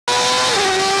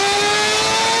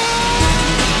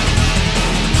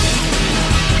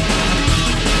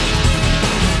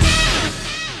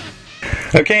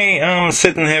Okay, I'm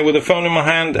sitting here with a phone in my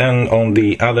hand, and on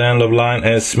the other end of the line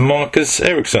is Marcus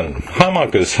Ericsson. Hi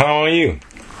Marcus, how are you?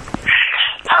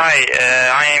 Hi,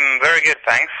 I'm very good,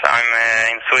 thanks.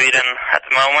 I'm in Sweden at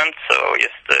the moment, so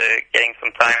just getting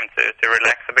some time to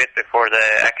relax a bit before the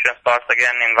action starts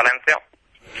again in Valencia.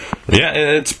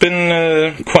 Yeah, it's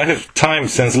been quite a time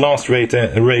since last race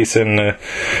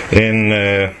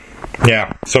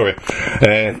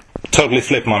totally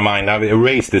slipped my mind. I've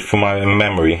erased it from my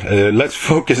memory. Let's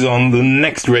focus on the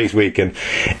next race weekend.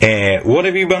 What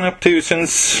have you been up to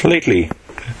since lately?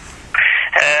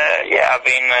 I've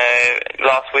been,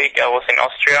 last week I was in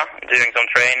Austria doing some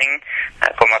training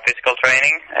for my physical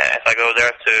training, as I go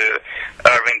there to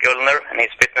Irving Gullner in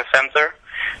his fitness center.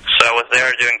 So I was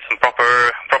there doing some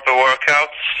proper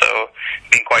workouts, so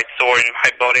been quite sore in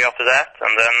my body after that.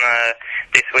 And then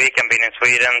this week I've been in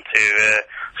Sweden to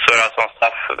sort out some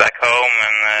stuff back home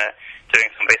and doing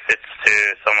some visits to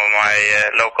some of my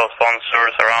local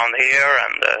sponsors around here,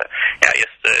 and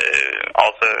just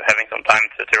also having some time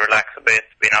to relax a bit,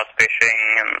 been out fishing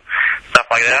and stuff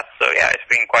like that. So it's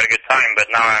been quite a good time, but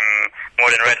now I'm more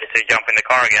than ready to jump in the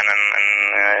car again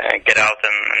and get out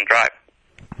and drive.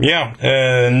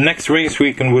 Yeah, next race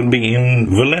weekend will be in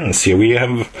Valencia. We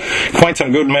have quite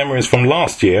some good memories from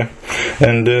last year.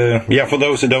 And for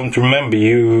those who don't remember,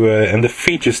 you in the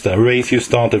feature race you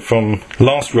started from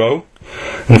last row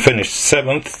and finished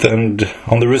 7th, and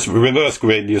on the reverse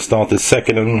grid you started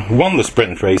 2nd and won the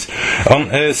sprint race.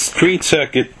 On a street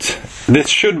circuit this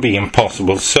should be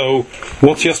impossible, so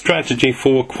what's your strategy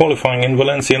for qualifying in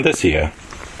Valencia this year?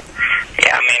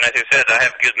 Yeah, I mean, as you said, I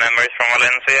have good memories from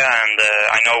Valencia, and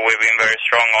I know we've been very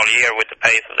strong all year with the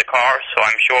pace of the car, so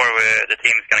I'm sure the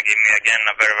team is going to give me again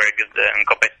a very, very good and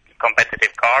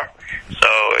competitive car. So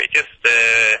it just,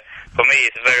 for me,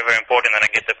 it's very, very important that I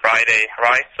get the Friday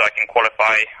right, so I can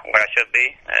qualify where I should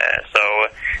be. So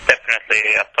definitely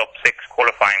a top 6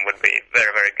 qualifying would be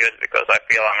very, very good, because I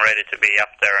feel I'm ready to be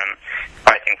up there and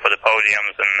fighting for the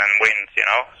podiums and wins, you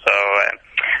know. So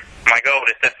my goal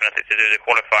is definitely to do the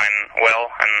qualifying well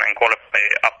and qualify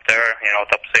up there, you know,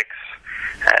 top 6,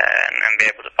 and be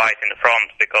able to fight in the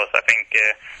front, because I think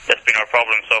that's been our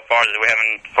problem so far, that we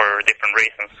haven't, for different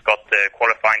reasons, got the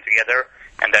qualifying together,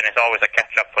 and then it's always a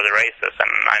catch-up for the races.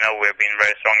 And I know we've been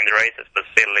very strong in the races, but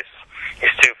still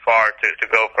it's too far to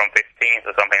go from 15th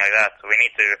or something like that. So we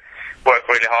need to work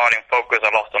really hard and focus a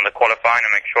lot on the qualifying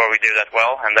and make sure we do that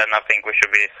well, and then I think we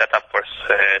should be set up for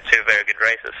 2 very good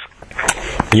races.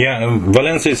 Yeah,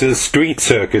 Valencia is a street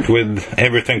circuit with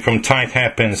everything from tight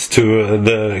hairpins to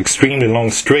the extremely long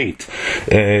straight.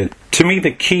 To me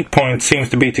the key point seems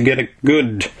to be to get a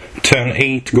good turn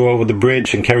 8, go over the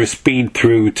bridge and carry speed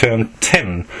through turn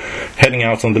 10, heading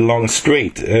out on the long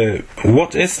straight.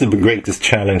 What is the greatest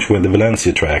challenge with the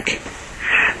Valencia track?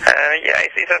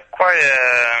 It's a quite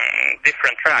a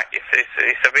different track.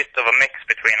 It's a bit of a mix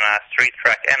between a street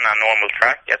track and a normal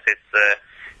track. Yes, it's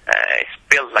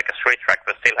built like a street track,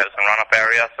 but still has some run-up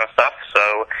areas and stuff.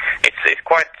 So it's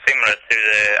quite similar to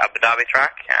the Abu Dhabi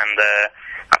track, and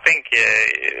I think,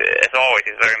 as always,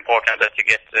 it's very important that you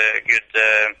get good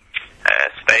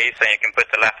space and you can put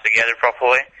the laps together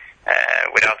properly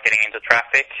without getting into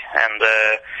traffic. And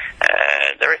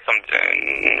there is some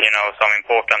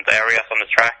important areas on the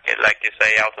track, like you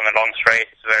say, out on the long straight.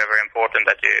 It's very, very important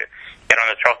that you get on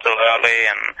the throttle early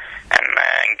and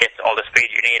get all the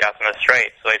speed you need out on the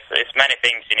straight. So it's many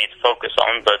things you need to focus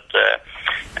on, but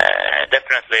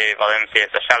definitely Valencia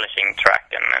is a challenging track,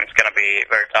 and it's going to be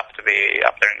very tough to be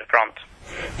up there in the front.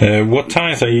 What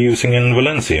tires are you using in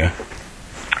Valencia?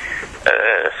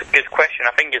 It's a good question.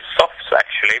 I think it's softs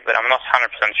actually, but I'm not 100%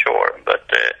 sure. But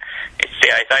it's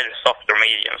either soft or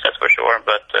mediums, that's for sure.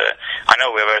 But I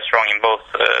know we're very strong in both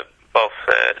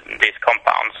these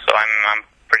compounds, so I'm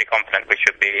pretty confident we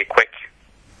should be quick.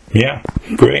 Yeah,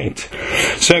 great.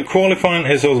 So qualifying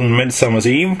is on Midsummer's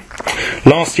Eve.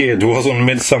 Last year it was on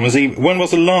Midsummer's Eve. When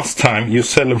was the last time you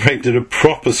celebrated a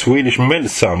proper Swedish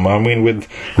midsummer? I mean, with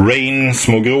rain,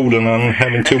 smågroden, and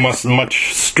having too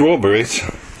much strawberries.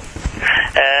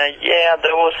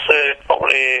 There was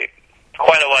probably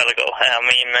quite a while ago. I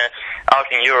mean, out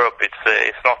in Europe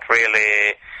it's not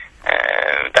really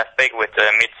that big with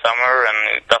midsummer,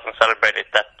 and it doesn't celebrate it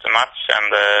that much,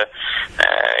 and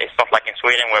it's not like in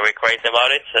Sweden where we're crazy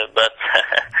about it, but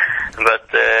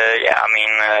I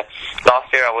mean, last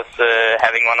year I was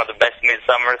having one of the best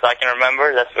midsummers I can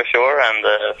remember, that's for sure, and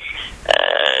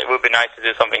it would be nice to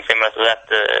do something similar to that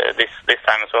this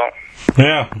time as well.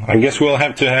 Yeah, I guess we'll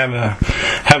have to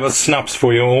have a snaps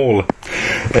for you all.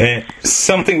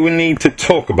 Something we need to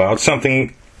talk about,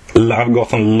 something I've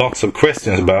gotten lots of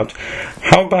questions about.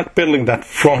 How about building that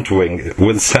front wing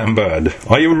with Sam Bird?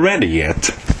 Are you ready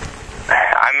yet?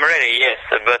 I'm ready, yes,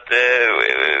 but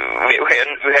we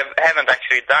haven't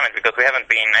actually done it because we haven't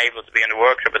been able to be in the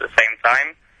workshop at the same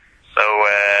time. So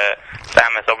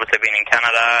Sam has obviously been in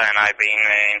Canada and I've been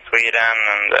in Sweden,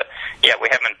 and we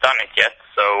haven't done it yet.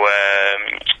 So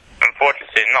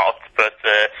unfortunately not. But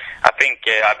I think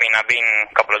I've been a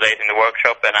couple of days in the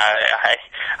workshop, and I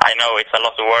know it's a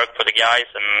lot of work for the guys,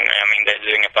 and I mean they're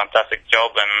doing a fantastic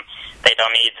job, and they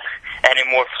don't need any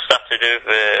more stuff to do,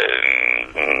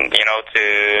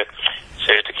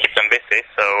 to keep them busy.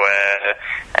 So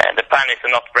the plan is to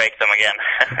not break them again.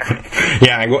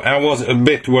 Yeah, I was a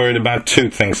bit worried about two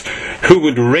things. Who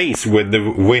would race with the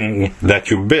wing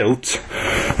that you built?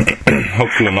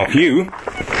 Hopefully not you.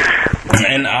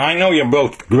 And I know you're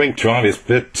both great drivers,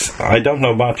 but I don't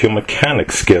know about your mechanic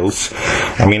skills.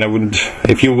 I mean,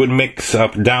 if you would mix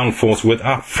up downforce with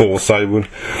upforce, I would...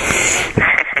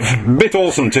 Bit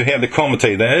awesome to hear the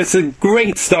commentator. It's a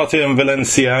great start here in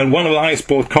Valencia, and one of the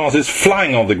iSport cars is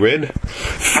flying off the grid,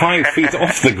 5 feet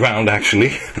off the ground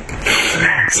actually.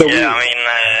 So yeah, I mean,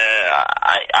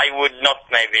 I would not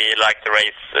maybe like to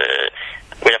race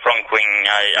with a front wing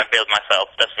I built myself,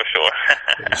 that's for sure.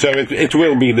 So it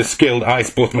will be the skilled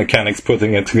iSport mechanics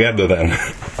putting it together then?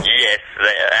 Yes,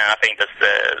 and I think that's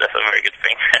a very good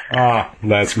thing.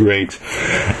 That's great.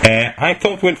 I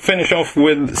thought we'd finish off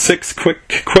with 6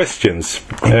 quick questions.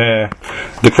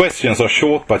 The questions are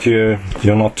short, but you're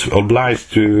not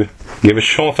obliged to give a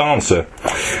short answer.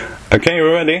 Okay, you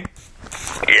ready?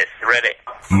 Yes, ready.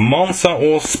 Monza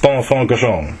or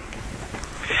Spa-Francorchamps?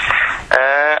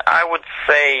 I would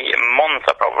say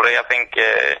Monza probably. I think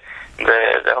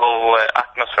the whole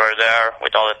atmosphere there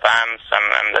with all the fans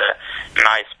and the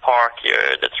nice park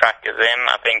the track is in,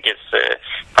 I think it's a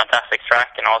fantastic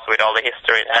track, and also with all the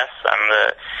history it has, and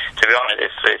to be honest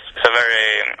it's a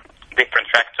very different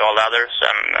track to all the others,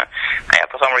 and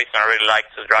for some reason I really like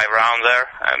to drive around there,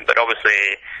 but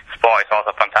obviously Spa is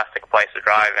also a fantastic place to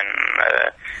drive,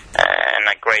 and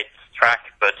a great track.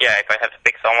 But yeah, if I have to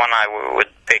pick someone, I would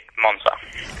pick Monza.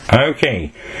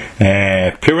 Okay.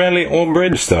 Pirelli or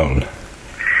Bridgestone?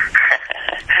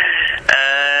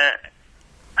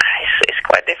 It's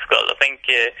quite difficult. I think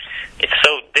it's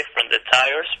so different, the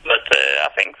tires, but I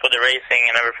think for the racing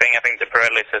and everything, I think the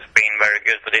Pirellis has been very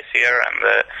good for this year,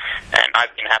 and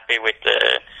I've been happy with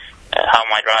how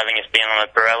my driving has been on the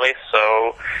Pirelli.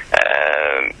 So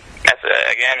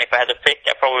again, if I had to pick,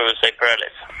 I probably would say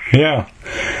Pirellis. Yeah.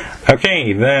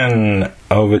 Okay, then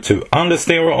over to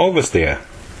understeer or oversteer?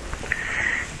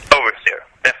 Oversteer,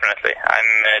 definitely.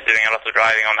 I'm doing a lot of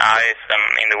driving on ice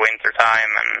and in the winter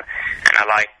time, and I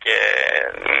like,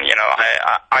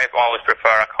 I've always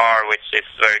preferred a car which is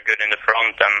very good in the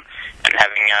front and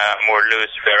having a more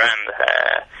loose rear end.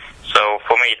 So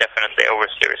for me, definitely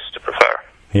oversteer is to prefer.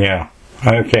 Yeah.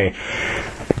 Okay.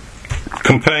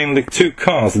 Comparing the two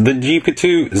cars, the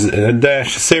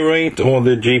GP2-08 or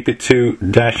the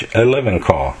GP2-11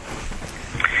 car?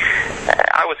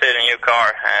 I would say the new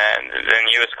car, the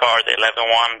newest car, the 11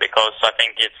 one, because I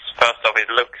think first off, it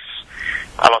looks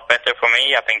a lot better for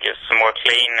me. I think it's more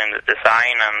clean in the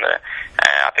design, and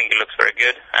I think it looks very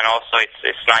good. And also,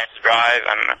 it's nice to drive,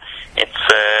 and it's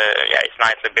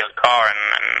nicely built car,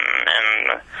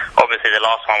 and obviously the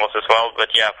last one was as well.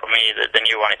 But yeah, for me, the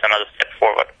new one is another step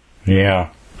forward. Yeah.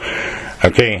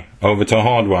 Okay, over to a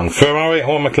hard one. Ferrari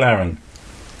or McLaren?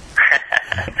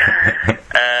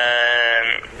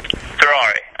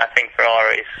 Ferrari. I think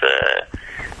Ferrari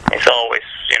is always,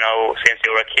 since you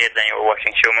were a kid and you were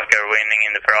watching Schumacher winning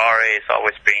in the Ferrari, it's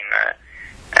always been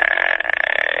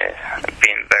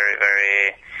very,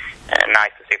 very nice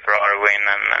to see Ferrari win,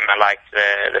 and I like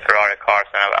the Ferrari cars,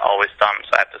 and I've always done,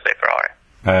 so I have to say Ferrari.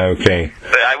 Okay.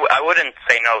 But I wouldn't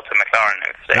say no to McLaren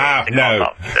if they no.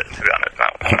 up, to be honest, no.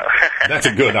 That's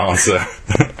a good answer.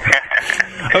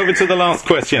 Over to the last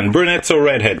question. Brunettes or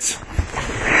redheads?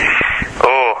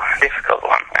 Oh, difficult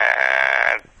one.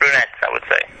 Brunettes, I would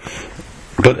say.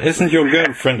 But isn't your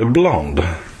girlfriend a blonde?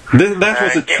 That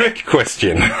was a trick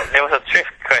question. It was a trick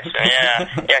question, yeah.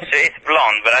 Yeah, she is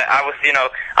blonde, but I was,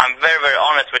 I'm very, very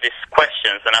honest with these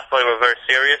questions, and I thought they were very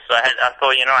serious, so I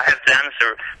thought, I have to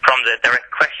answer from the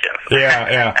direct questions.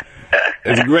 Yeah.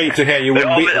 It's great to hear you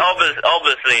will be...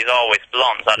 Obviously, it's always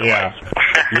blonde, otherwise.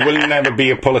 Yeah. You will never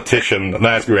be a politician.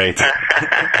 That's great.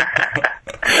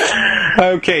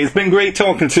 Okay, it's been great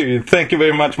talking to you. Thank you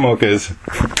very much, Marcus.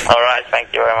 All right,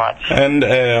 thank you very much. And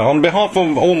on behalf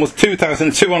of almost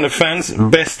 2,200 fans,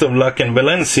 best of luck in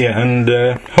Valencia, and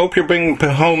hope you bring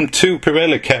home 2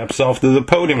 Pirelli caps after the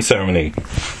podium ceremony.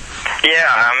 Yeah,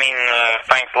 I mean,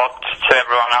 thanks a lot to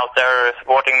everyone out there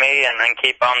supporting me, and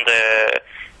keep on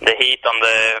the heat on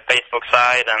the Facebook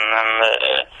side,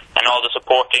 and all the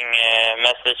supporting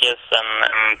messages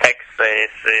and texts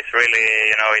is really,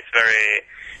 it's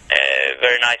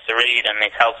very nice to read, and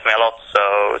it helps me a lot.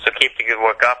 So keep the good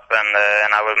work up,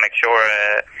 and I will make sure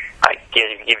I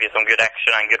give you some good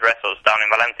action and good results down in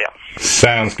Valencia.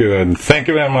 Sounds good. Thank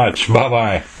you very much. Bye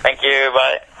bye. Thank you.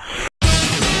 Bye.